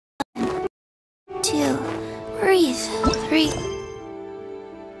2. Breathe. 3.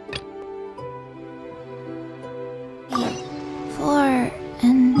 4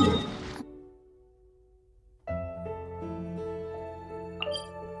 and...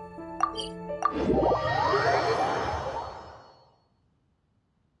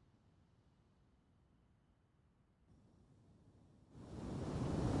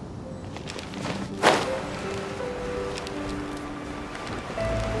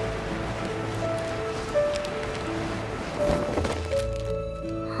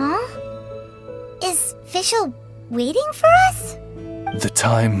 Is Fischl waiting for us? The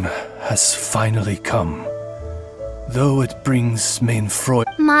time has finally come. Though it brings Mainfroy...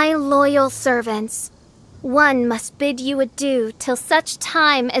 My loyal servants, one must bid you adieu till such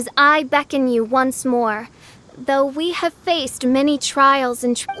time as I beckon you once more, though we have faced many trials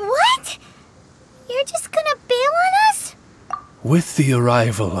and... What? You're just gonna bail on us? With the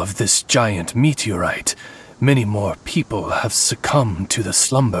arrival of this giant meteorite, many more people have succumbed to the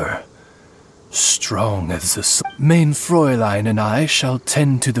slumber. Strong as the Mainfräulein and I shall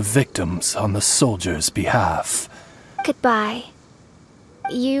tend to the victims on the soldiers' behalf. Goodbye.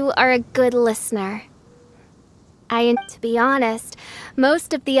 You are a good listener. To be honest,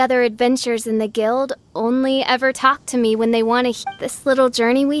 most of the other adventurers in the guild only ever talk to me when they want to hear this little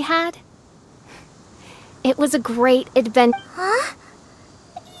journey we had. It was a great adventure. Huh?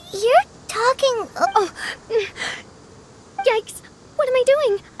 You're talking... Oh, yikes! What am I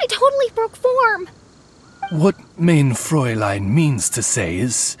doing? I totally broke form! What Mainfräulein means to say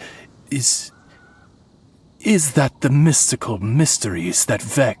is that the mystical mysteries that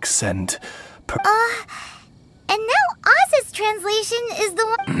vex and... And now Oz's translation is the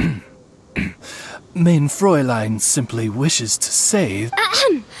one... Mainfräulein simply wishes to say...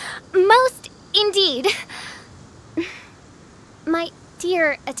 Most indeed. My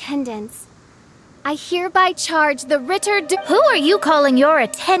dear attendants, I hereby charge the Ritter Who are you calling your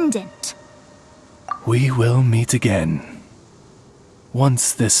attendant? We will meet again.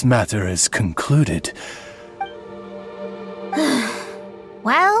 Once this matter is concluded...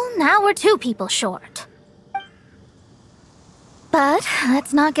 Well, now we're 2 people short. But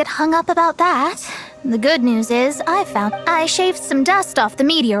let's not get hung up about that. The good news is I shaved some dust off the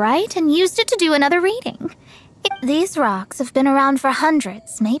meteorite and used it to do another reading. These rocks have been around for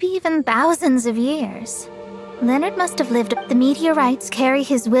hundreds, maybe even thousands of years. Leonard must have lived. The meteorites carry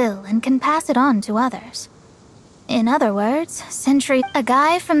his will and can pass it on to others. In other words, a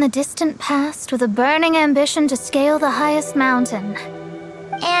guy from the distant past with a burning ambition to scale the highest mountain.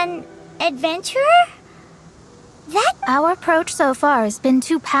 An adventurer? Our approach so far has been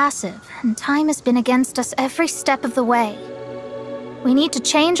too passive, and time has been against us every step of the way. We need to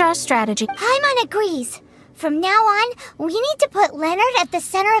change our strategy. Paimon agrees. From now on, we need to put Leonard at the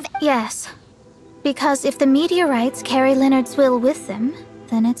center of... Yes. Because if the meteorites carry Leonard's will with them,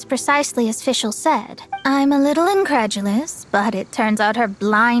 then it's precisely as Fischl said. I'm a little incredulous, but it turns out her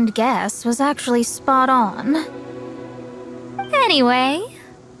blind guess was actually spot on. Anyway,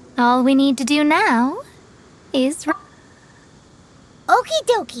 all we need to do now is... Okie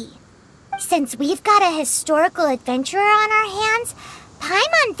dokie. Since we've got a historical adventurer on our hands,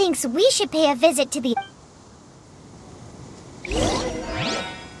 Paimon thinks we should pay a visit to the...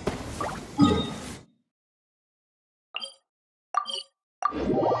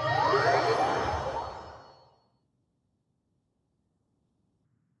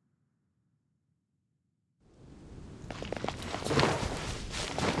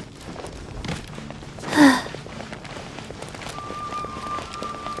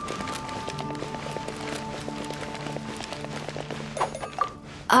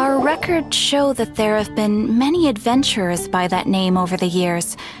 Our records show that there have been many adventurers by that name over the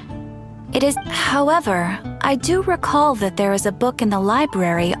years. However, I do recall that there is a book in the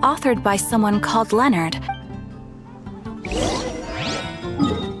library authored by someone called Leonard.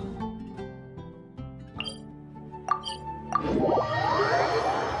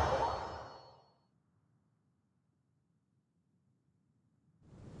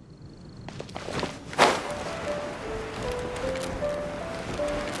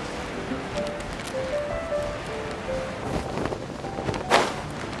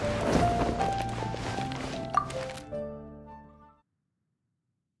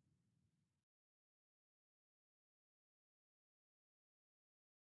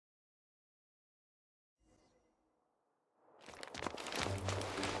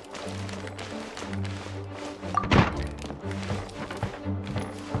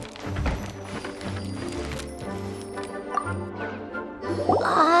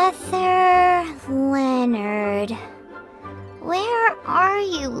 Author Leonard. Where are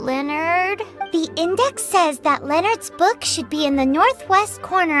you, Leonard? Leonard? The index says that Leonard's book should be in the northwest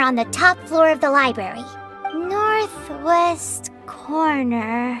corner on the top floor of the library. Northwest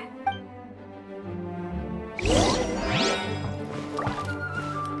corner.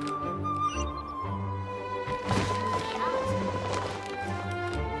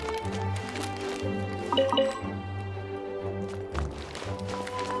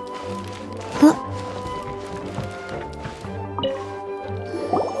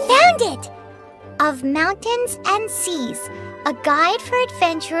 Found it! Of Mountains and Seas, a guide for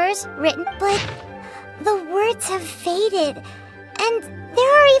adventurers written, but the words have faded, and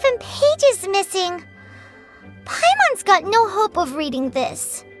there are even pages missing. Paimon's got no hope of reading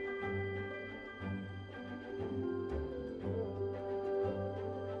this.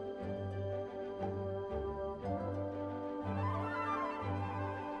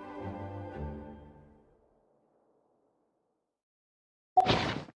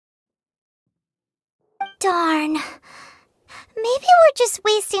 Darn. Maybe we're just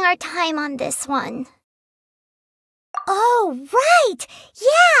wasting our time on this one. Oh, right!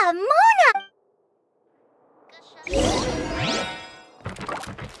 Yeah, Mona!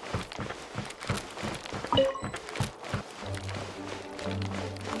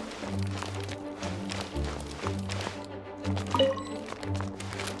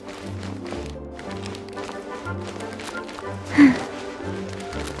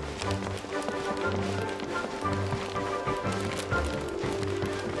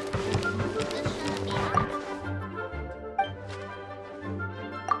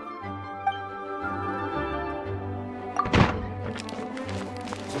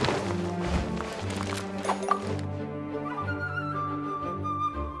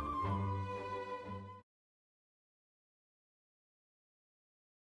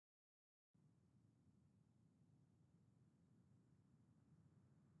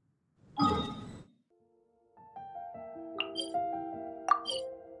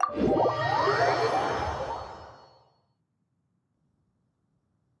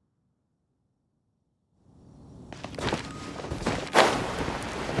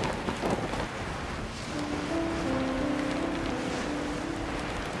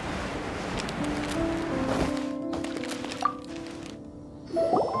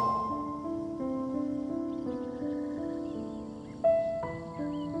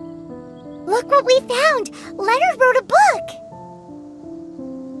 Look what we found! Leonard wrote a book!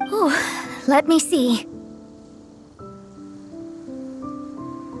 Ooh, let me see.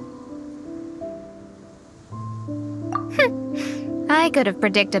 I could have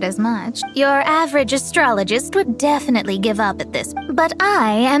predicted as much. Your average astrologist would definitely give up at this. But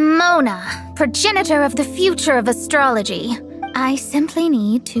I am Mona, progenitor of the future of astrology. I simply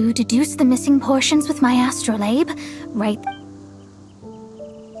need to deduce the missing portions with my astrolabe, right?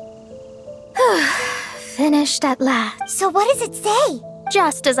 Finished at last. So what does it say?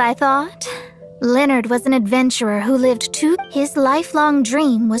 Just as I thought. Leonard was an adventurer who lived His lifelong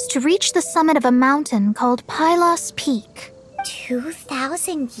dream was to reach the summit of a mountain called Pylos Peak.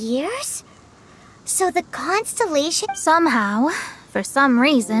 2,000 years? So the constellation... Somehow, for some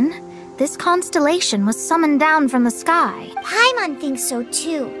reason, this constellation was summoned down from the sky. Paimon thinks so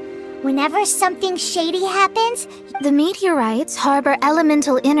too. Whenever something shady happens... The meteorites harbor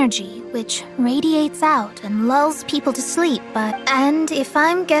elemental energy, which radiates out and lulls people to sleep, And if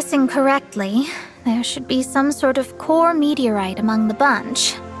I'm guessing correctly, there should be some sort of core meteorite among the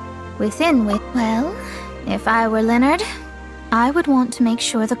bunch. Within which... Well, if I were Leonard, I would want to make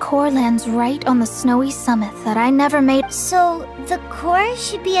sure the core lands right on the snowy summit that I never made. So, the core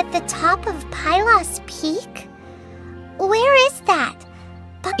should be at the top of Pylos Peak? Where is that?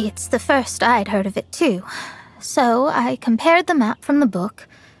 It's the first I'd heard of it too. So I compared the map from the book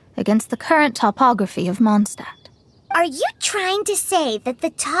against the current topography of Mondstadt. Are you trying to say that the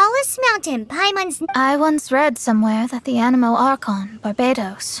tallest mountain Paimon's... I once read somewhere that the Animo Archon,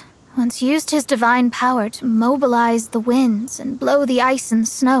 Barbados, once used his divine power to mobilize the winds and blow the ice and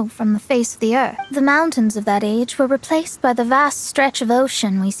snow from the face of the earth. The mountains of that age were replaced by the vast stretch of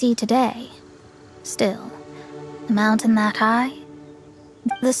ocean we see today. Still, a mountain that high?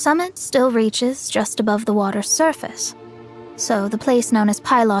 The summit still reaches just above the water's surface, so the place known as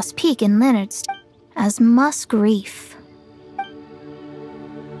Pylos Peak in Leonard's as Musk Reef.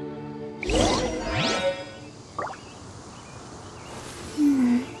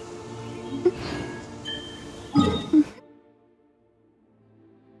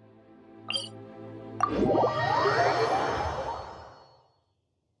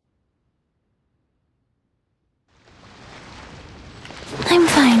 I'm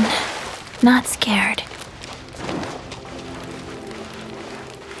fine. Not scared.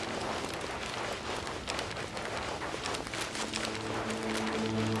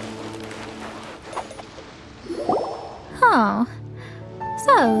 Oh.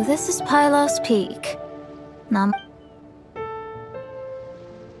 So, this is Pylos Peak.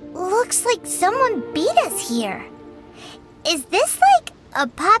 Looks like someone beat us here. Is this like a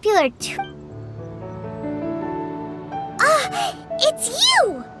popular Ah, it's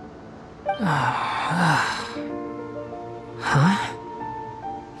you! Huh?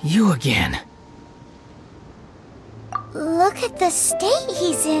 You again. Look at the state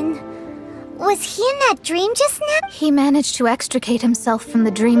he's in. Was he in that dream just now? He managed to extricate himself from the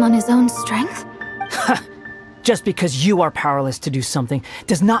dream on his own strength? Just because you are powerless to do something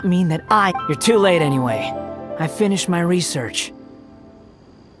does not mean that You're too late anyway. I finished my research.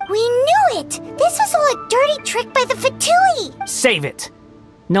 We knew it! This was all a dirty trick by the Fatui! Save it!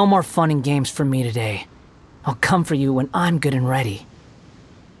 No more fun and games for me today. I'll come for you when I'm good and ready.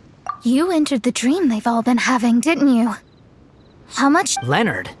 You entered the dream they've all been having, didn't you? How much—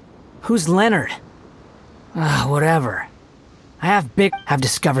 Leonard? Who's Leonard? Whatever. I've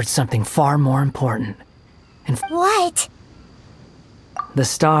discovered something far more important. And what? The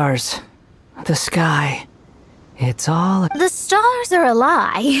stars. The sky. It's all— The stars are a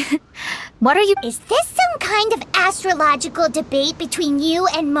lie. What are you— Is this some kind of astrological debate between you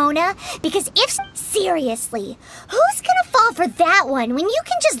and Mona? Because if— Seriously, who's gonna fall for that one when you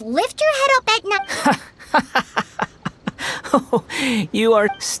can just lift your head up at night? Oh, you are—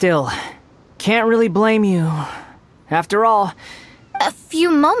 Still, can't really blame you. After all— A few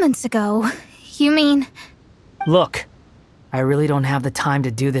moments ago, you mean— Look, I really don't have the time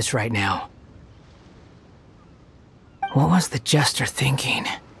to do this right now. What was the Jester thinking?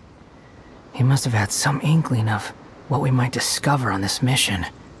 He must have had some inkling of what we might discover on this mission.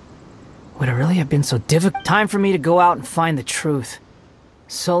 Would it really have been so difficult? Time for me to go out and find the truth.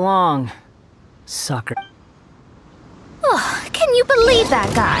 So long, sucker. Oh, can you believe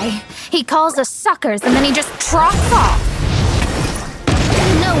that guy? He calls us suckers and then he just trots off.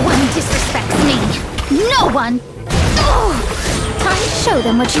 No one disrespects me. No one! Ugh. Time to show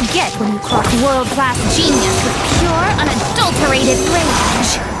them what you get when you cross world-class genius with pure, unadulterated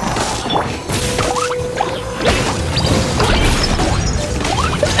rage.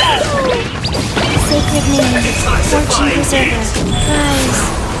 Sacred name, fortune preserver, prize.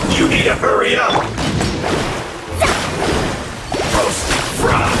 You need to hurry up! Roast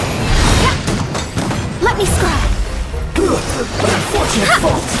fry! Let me scribe. An unfortunate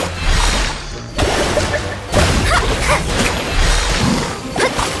fault!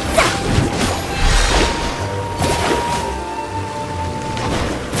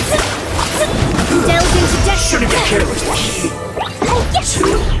 Delve into death. Shouldn't get careless.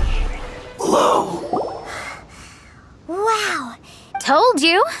 Too low. Wow. Told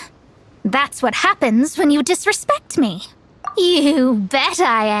you. That's what happens when you disrespect me. You bet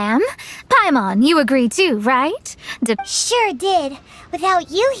I am. Paimon, you agree too, right? Sure did. Without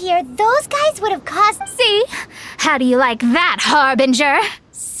you here, those guys would have caused— See? How do you like that, Harbinger?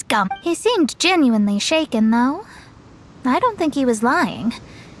 Scum. He seemed genuinely shaken, though. I don't think he was lying.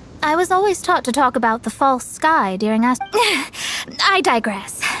 I was always taught to talk about the false sky during I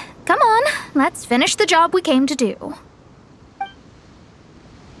digress. Come on, let's finish the job we came to do.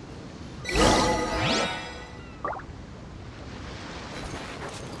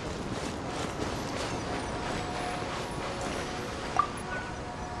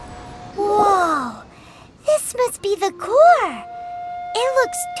 Whoa! This must be the core! It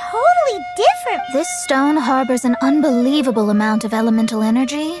looks totally different! This stone harbors an unbelievable amount of elemental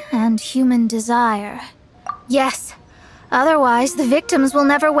energy and human desire. Yes, otherwise the victims will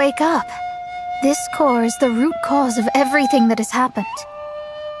never wake up. This core is the root cause of everything that has happened.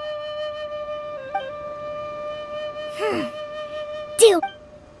 Do—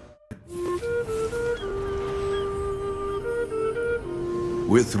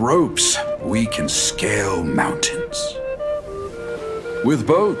 With ropes, we can scale mountains. With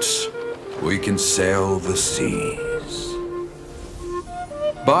boats, we can sail the seas.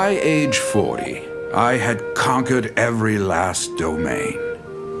 By age 40, I had conquered every last domain.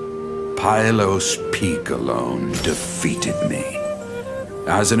 Pylos Peak alone defeated me.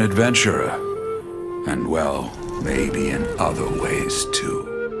 As an adventurer, and well, maybe in other ways too.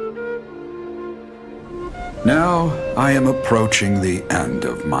 Now, I am approaching the end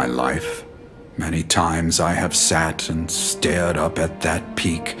of my life. Many times I have sat and stared up at that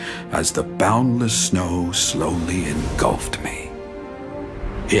peak as the boundless snow slowly engulfed me.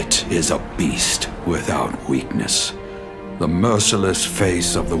 It is a beast without weakness, the merciless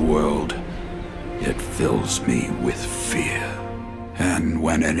face of the world. It fills me with fear. And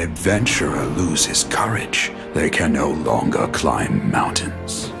when an adventurer loses courage, they can no longer climb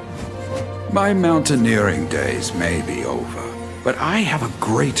mountains. My mountaineering days may be over, but I have a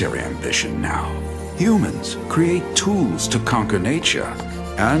greater ambition now. Humans create tools to conquer nature,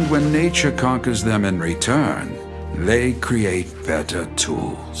 and when nature conquers them in return, they create better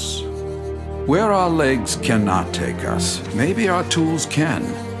tools. Where our legs cannot take us, maybe our tools can.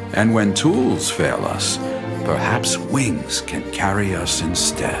 And when tools fail us, perhaps wings can carry us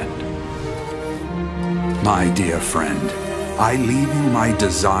instead. My dear friend, I leave you my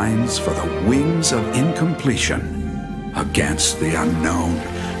designs for the wings of incompletion. Against the unknown,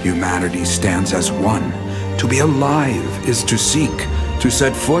 humanity stands as one. To be alive is to seek, to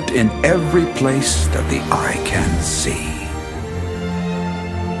set foot in every place that the eye can see.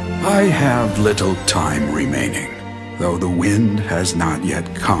 I have little time remaining, though the wind has not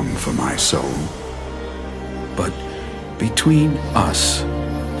yet come for my soul. But between us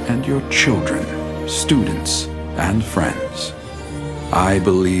and your children, students, and friends, I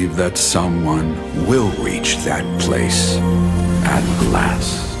believe that someone will reach that place at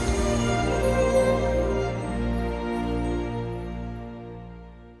last.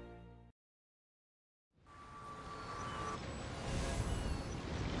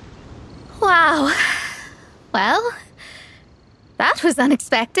 Wow. Well, that was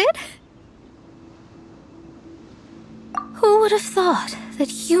unexpected. Who would have thought that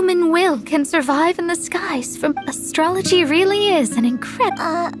human will can survive in the skies? From astrology really is an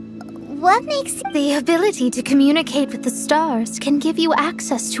incredible... What makes... The ability to communicate with the stars can give you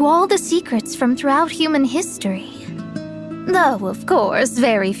access to all the secrets from throughout human history. Though, of course,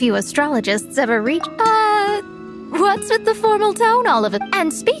 very few astrologists ever reach... What's with the formal tone all of it?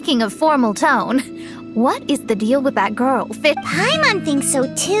 And speaking of formal tone, what is the deal with that girl? Paimon thinks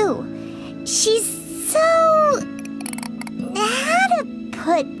so too. She's so... how to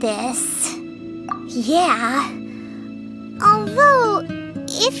put this? Yeah. Although,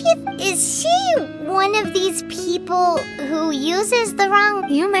 is she one of these people who uses the wrong...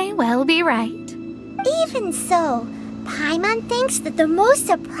 You may well be right. Even so, Paimon thinks that the most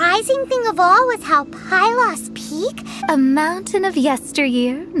surprising thing of all was how Pylos Peak, a mountain of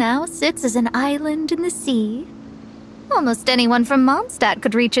yesteryear, now sits as an island in the sea. Almost anyone from Mondstadt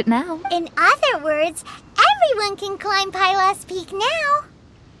could reach it now. In other words, everyone can climb Pylos Peak now.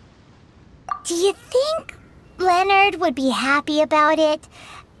 Do you think Leonard would be happy about it?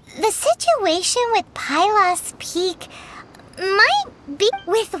 The situation with Pylos Peak might be...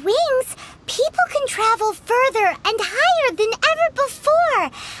 With wings, people can travel further and higher than ever before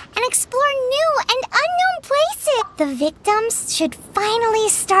and explore new and unknown places. The victims should finally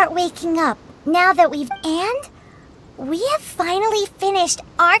start waking up now that we have finally finished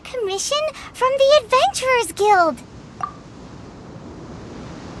our commission from the Adventurers Guild.